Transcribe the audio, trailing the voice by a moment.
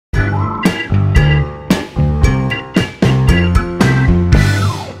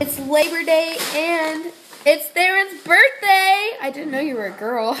Labor Day, and it's Theron's birthday. I didn't know you were a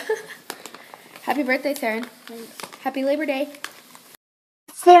girl. Happy birthday, Theron. Happy Labor Day.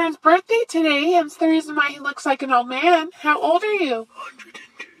 It's Theron's birthday today, and it's the reason why he looks like an old man. How old are you?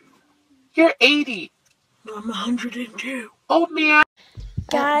 102. You're 80. No, I'm 102. Old man.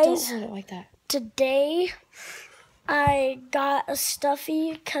 Guys, Don't hold it like that. Today I got a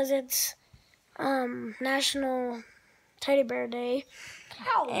stuffy because it's National Teddy Bear Day.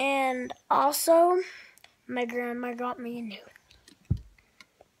 Ow. And also, my grandma got me a new.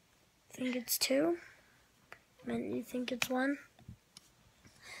 Think it's 2? And you think it's 1?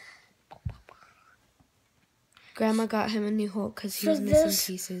 Grandma got him a new Hulk because he was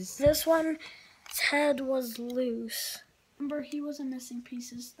missing pieces. This one's head was loose. Remember, he wasn't missing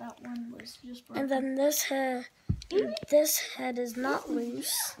pieces. That one was just broken. And then this head is not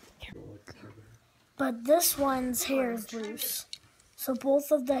loose. But this one's hair is loose. So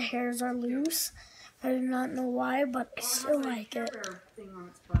both of the hairs are loose. I do not know why, but I still like it.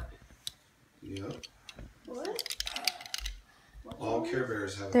 Yeah. What? All Care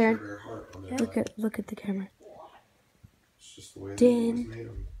Bears have a Care Bear heart on their Look at the camera. It's just the way they always made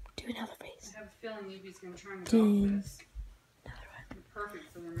them. Do another face. I have a feeling Yubi's going to try and adopt this. Perfect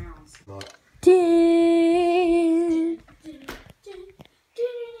for their mouths. Not.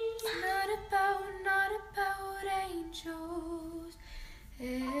 Not about angels.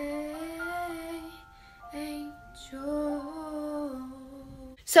 Angels.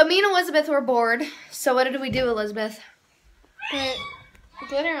 So me and Elizabeth were bored. So what did we do, Elizabeth? Put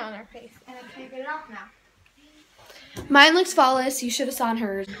glitter on our face, and I can't get it off now. Mine looks flawless. You should have seen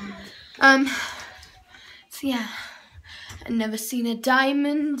hers. So yeah, I've never seen a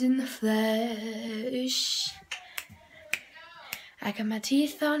diamond in the flesh. I got my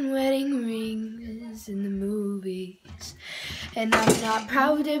teeth on wedding rings in the movies, and I'm not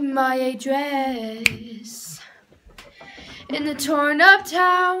proud of my address. In the torn up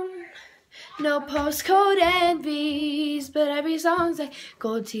town, no postcode envies, but every song's like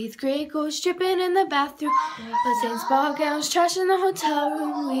gold teeth, gray gold stripping in the bathroom, Saints ball gowns, trash in the hotel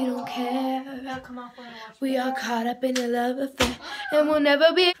room. We don't care. We are caught up in a love affair, and we'll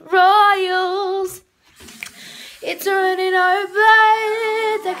never be royals. It's running our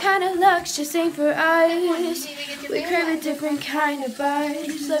blood. That kind of luck's just ain't for us. We crave a different kind of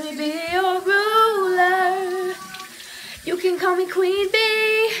buzz. Let me be your ruler. You can call me Queen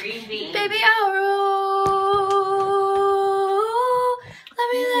Bee. Baby, I'll rule. Let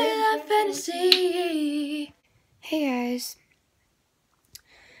me live that fantasy. Hey guys.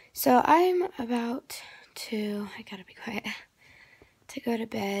 So I'm about to, I gotta be quiet, to go to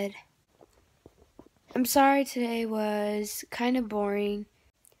bed. I'm sorry today was kind of boring.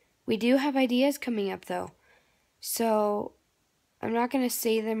 We do have ideas coming up though. So I'm not going to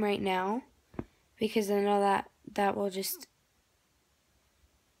say them right now because I know that will just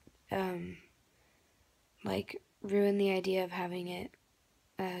like ruin the idea of having it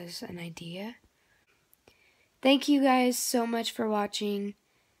as an idea. Thank you guys so much for watching.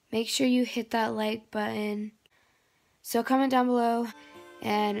 Make sure you hit that like button. So comment down below.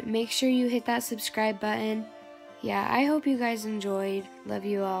 And make sure you hit that subscribe button. Yeah, I hope you guys enjoyed. Love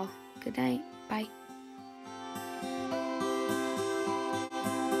you all. Good night. Bye.